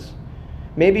 21 says.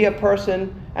 Maybe a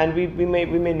person, and we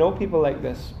may know people like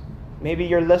this. Maybe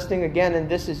you're listening again and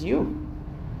this is you.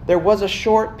 There was a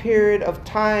short period of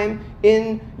time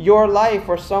in your life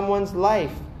or someone's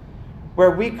life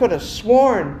where we could have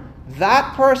sworn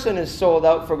that person is sold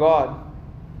out for God.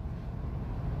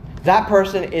 That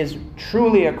person is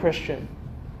truly a Christian.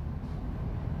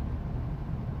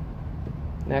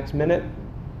 Next minute,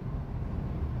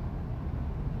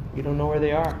 you don't know where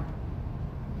they are.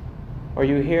 Or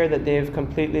you hear that they've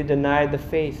completely denied the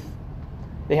faith.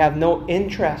 They have no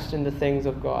interest in the things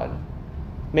of God.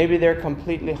 Maybe they're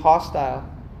completely hostile,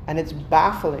 and it's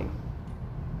baffling,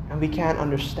 and we can't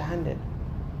understand it.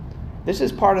 This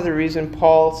is part of the reason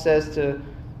Paul says to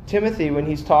Timothy when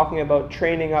he's talking about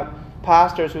training up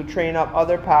pastors who train up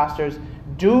other pastors,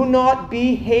 do not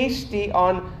be hasty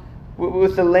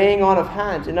with the laying on of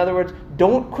hands. In other words,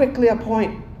 don't quickly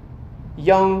appoint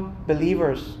young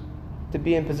believers to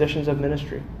be in positions of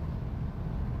ministry.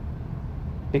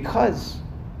 Because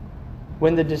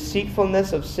when the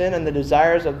deceitfulness of sin and the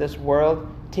desires of this world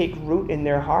take root in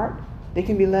their heart, they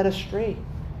can be led astray.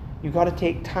 You've got to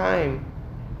take time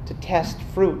to test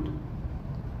fruit.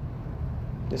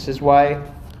 This is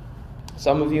why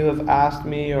some of you have asked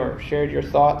me or shared your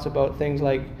thoughts about things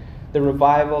like the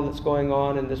revival that's going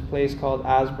on in this place called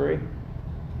Asbury.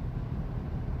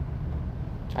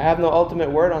 I have no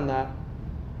ultimate word on that.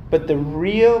 But the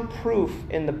real proof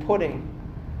in the pudding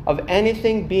of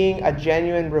anything being a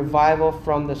genuine revival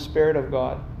from the Spirit of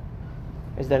God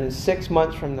is that in 6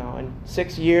 months from now, and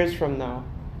 6 years from now,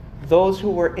 those who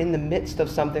were in the midst of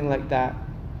something like that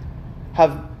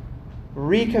have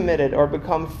recommitted or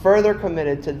become further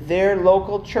committed to their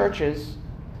local churches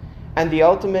and the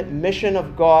ultimate mission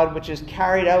of God, which is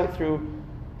carried out through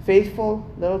faithful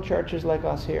little churches like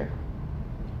us here.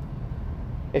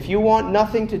 If you want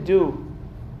nothing to do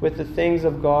with the things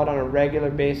of God on a regular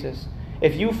basis,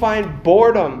 if you find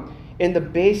boredom in the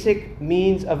basic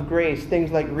means of grace,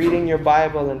 things like reading your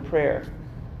Bible and prayer,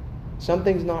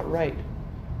 something's not right.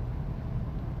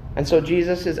 And so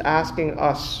Jesus is asking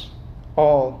us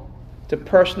all to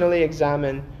personally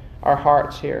examine our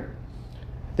hearts here.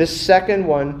 This second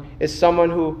one is someone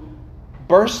who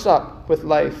bursts up with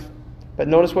life. But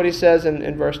notice what he says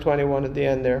in verse 21 at the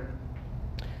end there.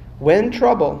 When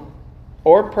trouble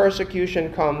or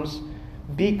persecution comes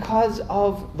because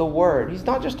of the word. He's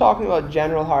not just talking about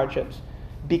general hardships.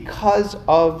 Because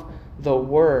of the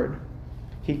word,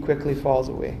 he quickly falls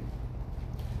away.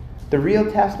 The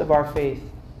real test of our faith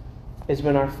is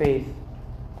when our faith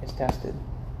is tested.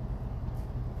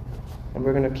 And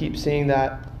we're going to keep seeing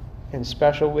that in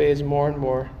special ways more and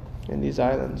more in these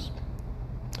islands.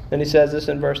 Then he says this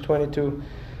in verse 22.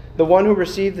 The one who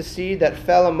received the seed that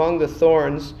fell among the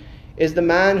thorns is the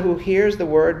man who hears the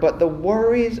word, but the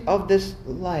worries of this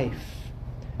life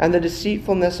and the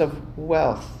deceitfulness of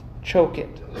wealth choke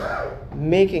it,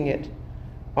 making it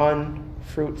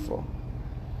unfruitful.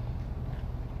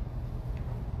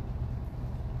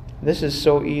 This is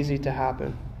so easy to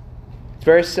happen. It's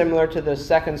very similar to the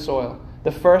second soil.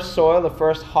 The first soil, the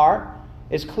first heart,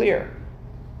 is clear.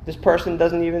 This person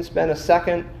doesn't even spend a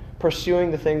second pursuing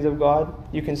the things of God.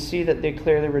 You can see that they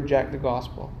clearly reject the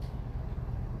gospel.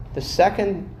 The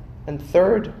second and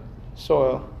third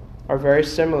soil are very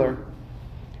similar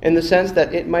in the sense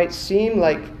that it might seem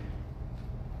like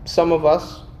some of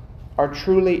us are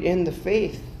truly in the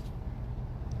faith,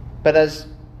 but as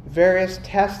various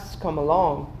tests come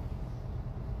along,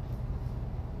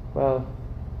 well,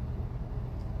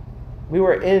 we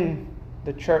were in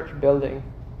the church building,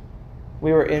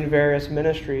 we were in various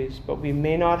ministries, but we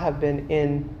may not have been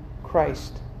in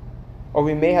Christ, or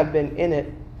we may have been in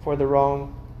it for the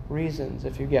wrong reasons,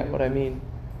 if you get what I mean.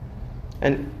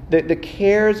 And the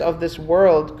cares of this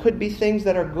world could be things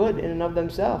that are good in and of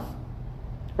themselves.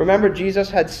 Remember, Jesus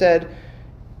had said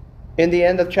in the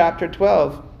end of chapter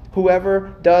 12,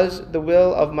 whoever does the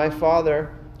will of my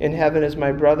Father in heaven is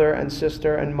my brother and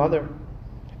sister and mother.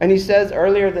 And he says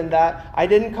earlier than that, I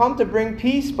didn't come to bring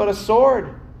peace but a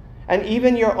sword. And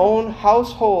even your own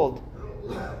household,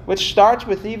 which starts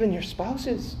with even your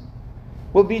spouses,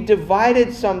 will be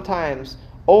divided sometimes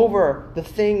over the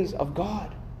things of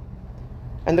God.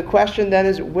 And the question then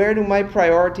is, where do my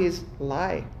priorities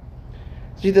lie?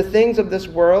 See, the things of this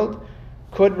world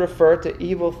could refer to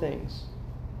evil things.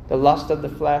 The lust of the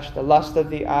flesh, the lust of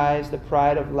the eyes, the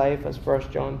pride of life, as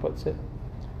 1 John puts it.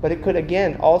 But it could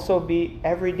again also be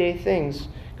everyday things.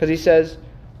 Because he says,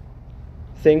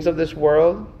 things of this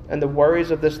world and the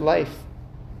worries of this life,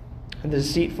 and the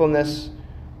deceitfulness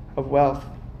of wealth.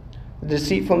 The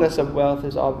deceitfulness of wealth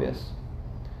is obvious.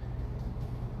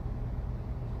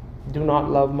 Do not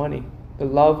love money. The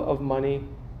love of money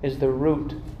is the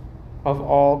root of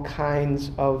all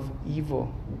kinds of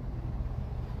evil.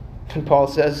 And Paul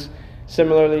says,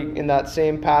 similarly in that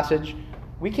same passage,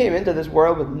 we came into this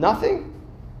world with nothing,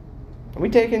 and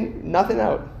we've taken nothing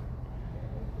out.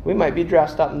 We might be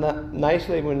dressed up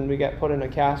nicely when we get put in a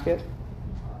casket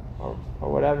or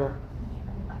whatever.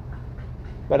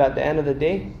 But at the end of the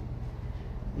day,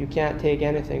 you can't take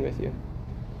anything with you.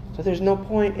 So there's no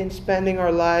point in spending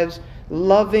our lives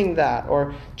loving that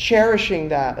or cherishing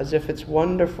that as if it's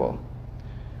wonderful.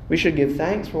 We should give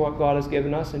thanks for what God has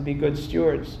given us and be good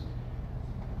stewards.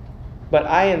 But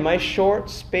in my short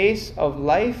space of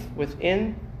life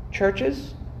within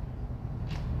churches,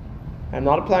 I'm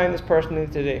not applying this personally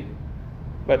today,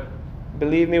 but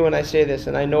believe me when I say this,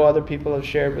 and I know other people have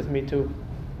shared with me too.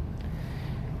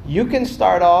 You can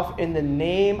start off in the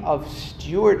name of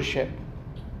stewardship,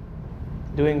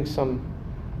 doing some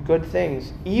good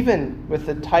things, even with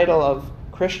the title of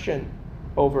Christian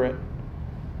over it.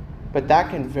 But that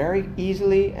can very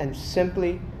easily and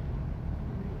simply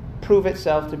prove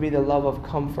itself to be the love of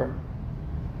comfort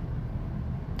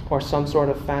or some sort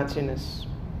of fanciness,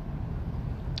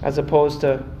 as opposed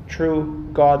to true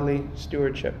godly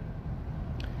stewardship.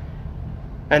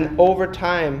 And over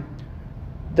time,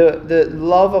 the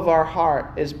love of our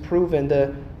heart is proven.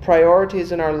 The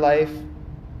priorities in our life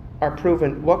are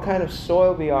proven. What kind of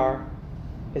soil we are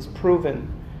is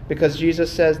proven. Because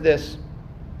Jesus says this: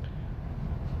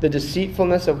 the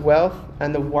deceitfulness of wealth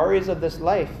and the worries of this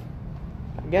life.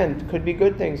 Again, could be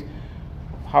good things.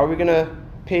 How are we going to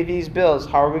pay these bills?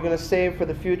 How are we going to save for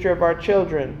the future of our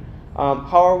children?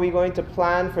 How are we going to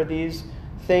plan for these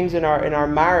things in our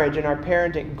marriage, in our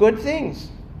parenting? Good things.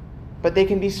 But they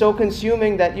can be so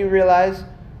consuming that you realize,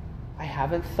 I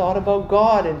haven't thought about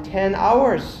God in 10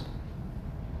 hours.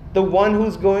 The one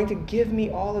who's going to give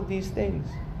me all of these things.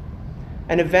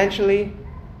 And eventually,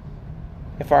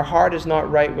 if our heart is not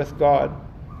right with God,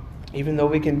 even though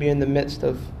we can be in the midst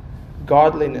of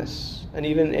godliness and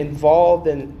even involved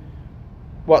in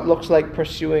what looks like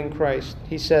pursuing Christ,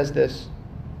 he says this: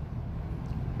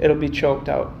 it'll be choked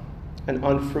out and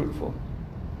unfruitful.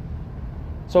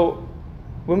 So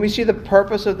when we see the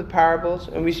purpose of the parables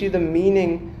and we see the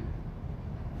meaning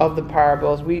of the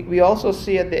parables, we also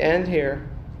see at the end here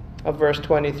of verse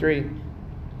 23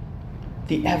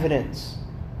 the evidence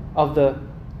of the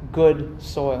good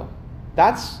soil.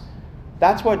 That's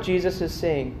what Jesus is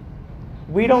saying.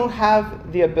 We don't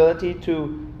have the ability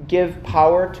to give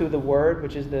power to the word,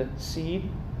 which is the seed.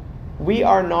 We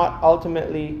are not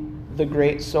ultimately the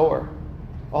great sower.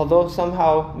 Although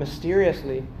somehow,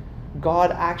 mysteriously,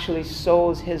 God actually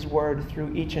sows his word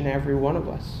through each and every one of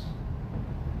us.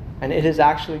 And it is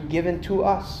actually given to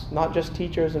us, not just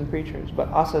teachers and preachers, but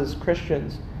us as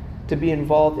Christians, to be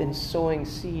involved in sowing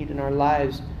seed in our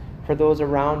lives for those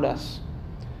around us.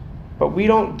 But we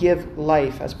don't give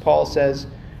life, as Paul says.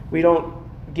 We don't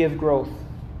give growth.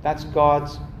 That's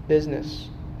God's business.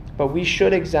 But we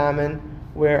should examine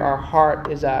where our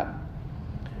heart is at.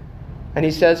 And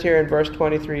he says here in verse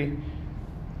 23,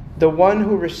 the one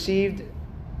who received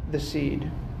the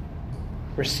seed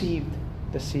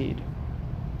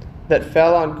that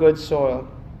fell on good soil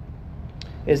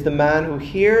is the man who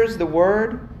hears the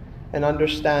word and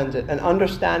understands it. And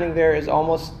understanding there is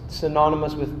almost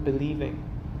synonymous with believing.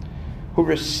 Who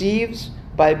receives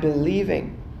by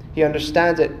believing. He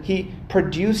understands it. He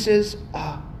produces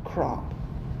a crop.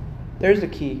 There's the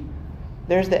key.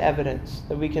 There's the evidence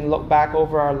that we can look back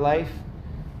over our life,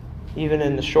 even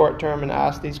in the short term, and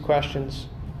ask these questions.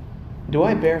 Do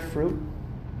I bear fruit?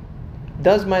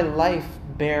 Does my life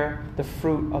bear the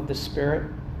fruit of the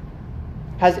Spirit?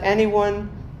 Has anyone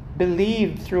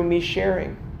believed through me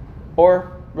sharing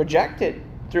or rejected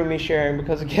through me sharing?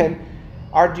 Because again,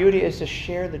 our duty is to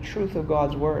share the truth of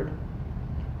God's word.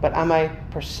 But am I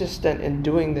persistent in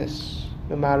doing this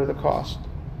no matter the cost?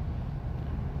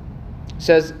 It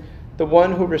says, the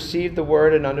one who received the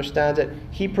word and understands it,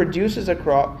 he produces a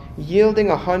crop yielding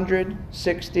 100,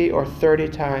 60, or 30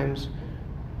 times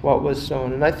what was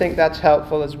sown. And I think that's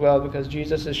helpful as well, because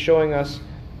Jesus is showing us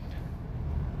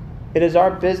it is our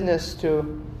business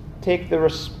to take the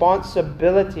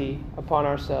responsibility upon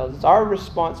ourselves. It's our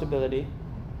responsibility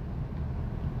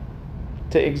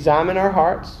to examine our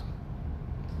hearts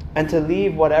and to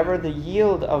leave whatever the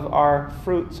yield of our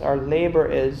fruits, our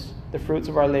labor is, the fruits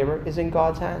of our labor, is in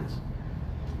God's hands.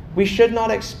 We should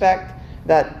not expect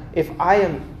that if I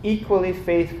am equally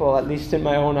faithful, at least in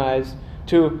my own eyes,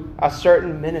 to a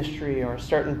certain ministry or a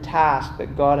certain task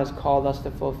that God has called us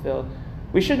to fulfill,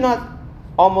 we should not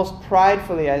almost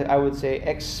pridefully, I would say,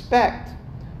 expect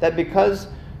that because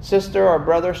sister or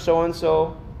brother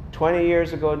so-and-so 20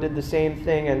 years ago did the same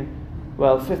thing and,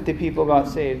 50 people got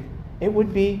saved. It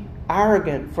would be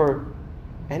arrogant for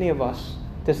any of us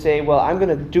to say, I'm going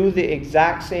to do the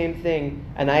exact same thing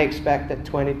and I expect that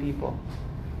 20 people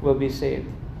will be saved.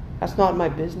 That's not my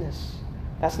business.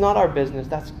 That's not our business.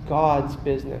 That's God's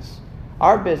business.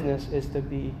 Our business is to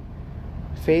be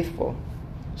faithful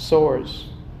sowers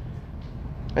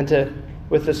and to,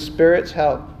 with the Spirit's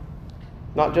help,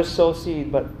 not just sow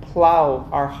seed, but plow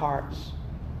our hearts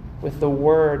with the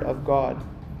Word of God.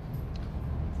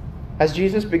 As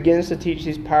Jesus begins to teach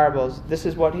these parables, this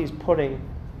is what he's putting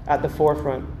at the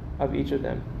forefront of each of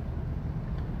them.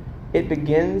 It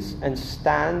begins and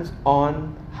stands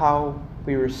on how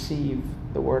we receive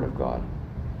the Word of God.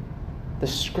 The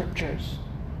Scriptures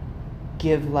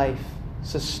give life,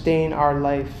 sustain our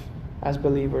life as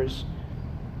believers,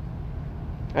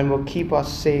 and will keep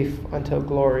us safe until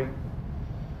glory.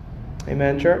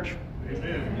 Amen, church?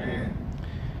 Amen.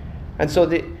 And so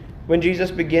when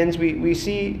Jesus begins, we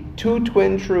see two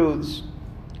twin truths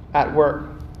at work.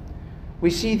 We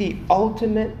see the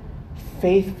ultimate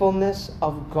faithfulness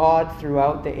of God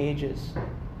throughout the ages.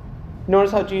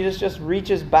 Notice how Jesus just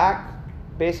reaches back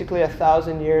basically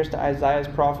 1,000 years to Isaiah's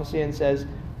prophecy and says,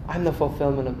 I'm the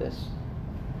fulfillment of this.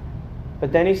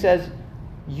 But then he says,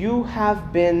 you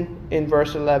have been, in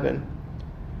verse 11,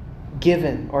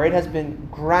 given, or it has been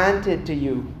granted to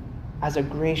you as a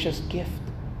gracious gift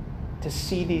to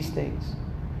see these things.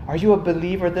 Are you a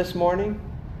believer this morning?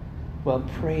 Well,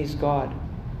 praise God.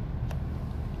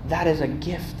 That is a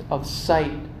gift of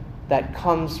sight that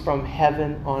comes from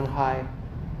heaven on high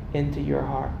into your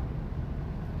heart.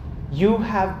 You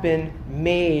have been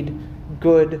made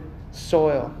good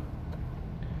soil.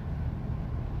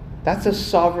 That's the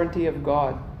sovereignty of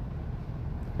God.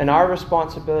 And our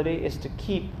responsibility is to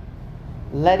keep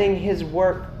letting His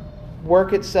work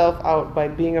itself out by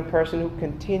being a person who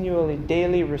continually,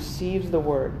 daily receives the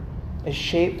Word, is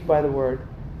shaped by the Word,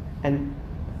 and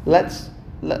lets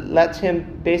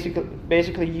Him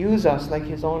basically use us like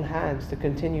His own hands to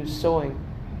continue sowing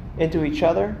into each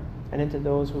other and into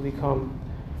those who we come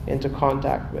into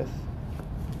contact with.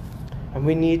 And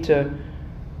we need to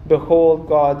behold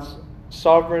God's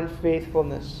sovereign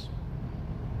faithfulness,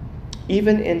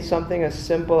 even in something as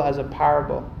simple as a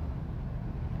parable,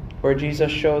 where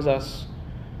Jesus shows us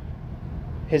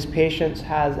His patience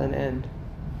has an end.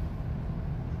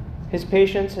 His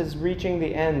patience is reaching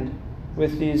the end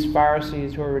with these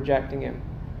Pharisees who are rejecting Him.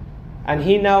 And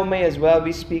He now may as well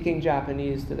be speaking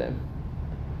Japanese to them,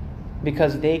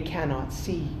 because they cannot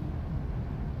see.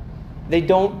 They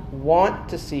don't want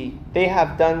to see. They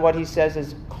have done what He says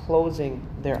is closing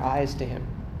their eyes to Him.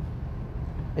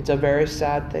 It's a very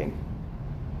sad thing.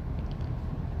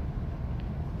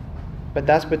 But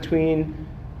that's between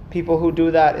people who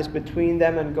do that. It's between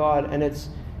them and God. And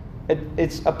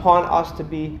it's upon us to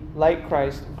be like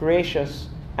Christ, gracious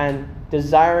and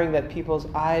desiring that people's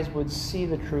eyes would see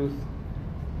the truth,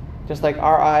 just like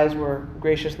our eyes were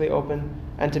graciously open,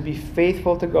 and to be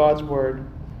faithful to God's Word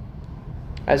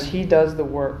as He does the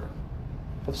work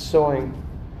of sowing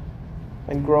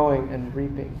and growing and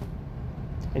reaping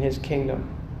in His kingdom.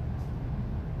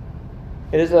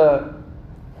 It is a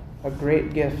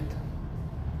great gift,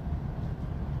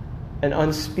 an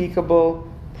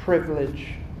unspeakable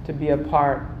privilege to be a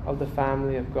part of the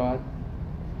family of God,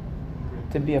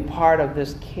 to be a part of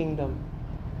this kingdom.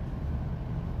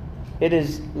 It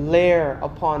is layer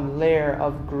upon layer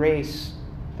of grace,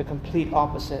 the complete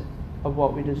opposite of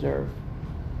what we deserve.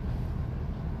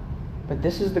 But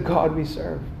this is the God we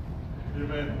serve.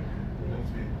 Amen.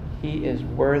 He is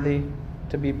worthy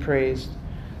to be praised.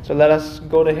 So let us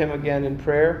go to Him again in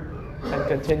prayer and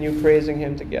continue praising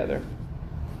Him together.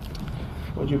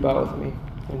 Would you bow with me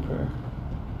in prayer?